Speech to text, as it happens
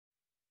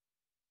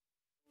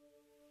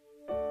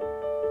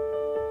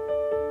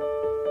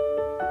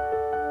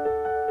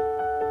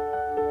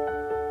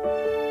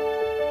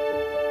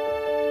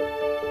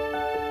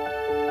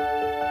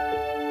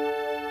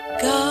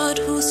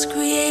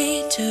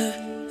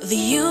The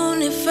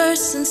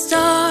universe and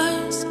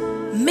stars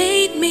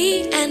made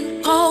me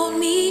and called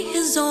me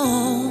his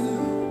own.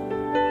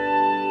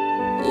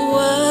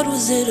 What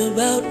was it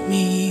about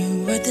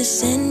me worth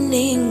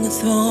ascending the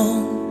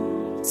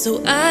throne,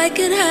 so I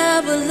could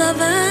have a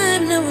love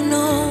I've never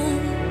known?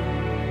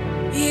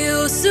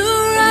 You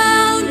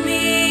surround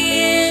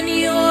me in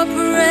your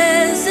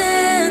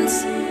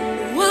presence.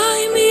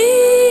 Why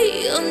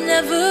me? You'll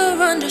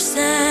never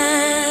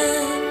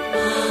understand.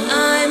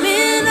 I'm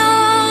in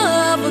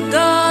awe of a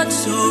God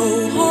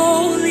so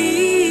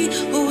holy,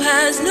 who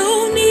has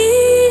no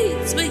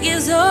needs but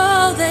gives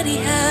all that he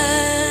has.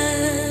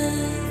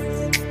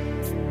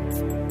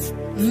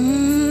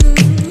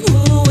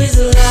 Who is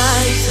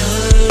like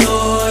the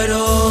Lord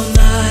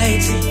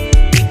Almighty?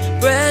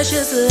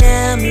 Precious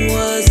Lamb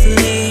was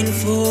slain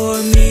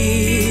for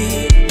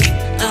me.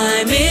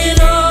 I'm in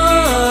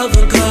awe of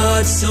a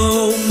God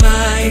so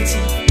mighty,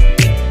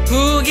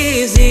 who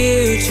gives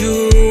ear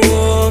to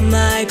all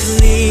my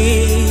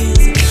pleas.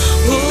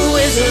 Who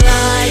is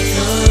like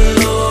the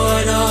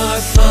Lord our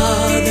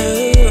Father?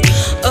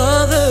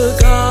 Other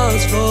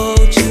gods fall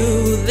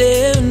to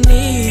their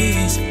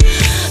knees.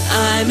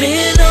 I'm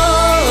in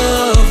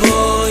awe of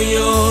all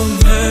your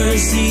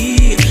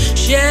mercy.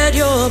 Shed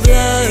your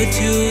blood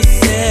to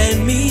set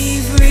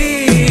me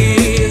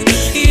free.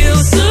 You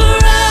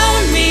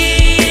surround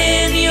me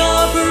in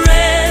your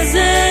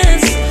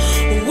presence.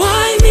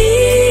 Why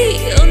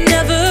me? You'll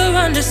never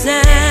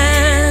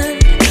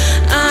understand.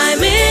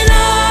 I'm in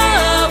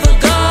awe of a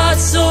God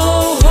so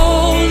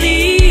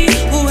holy,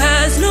 who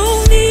has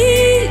no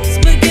needs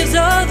but gives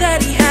all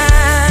that he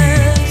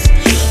has.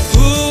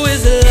 Who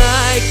is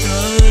like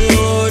the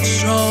Lord,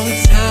 strong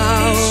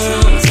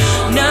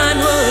tower? None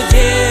will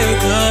dare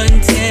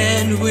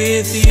contend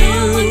with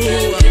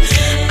you.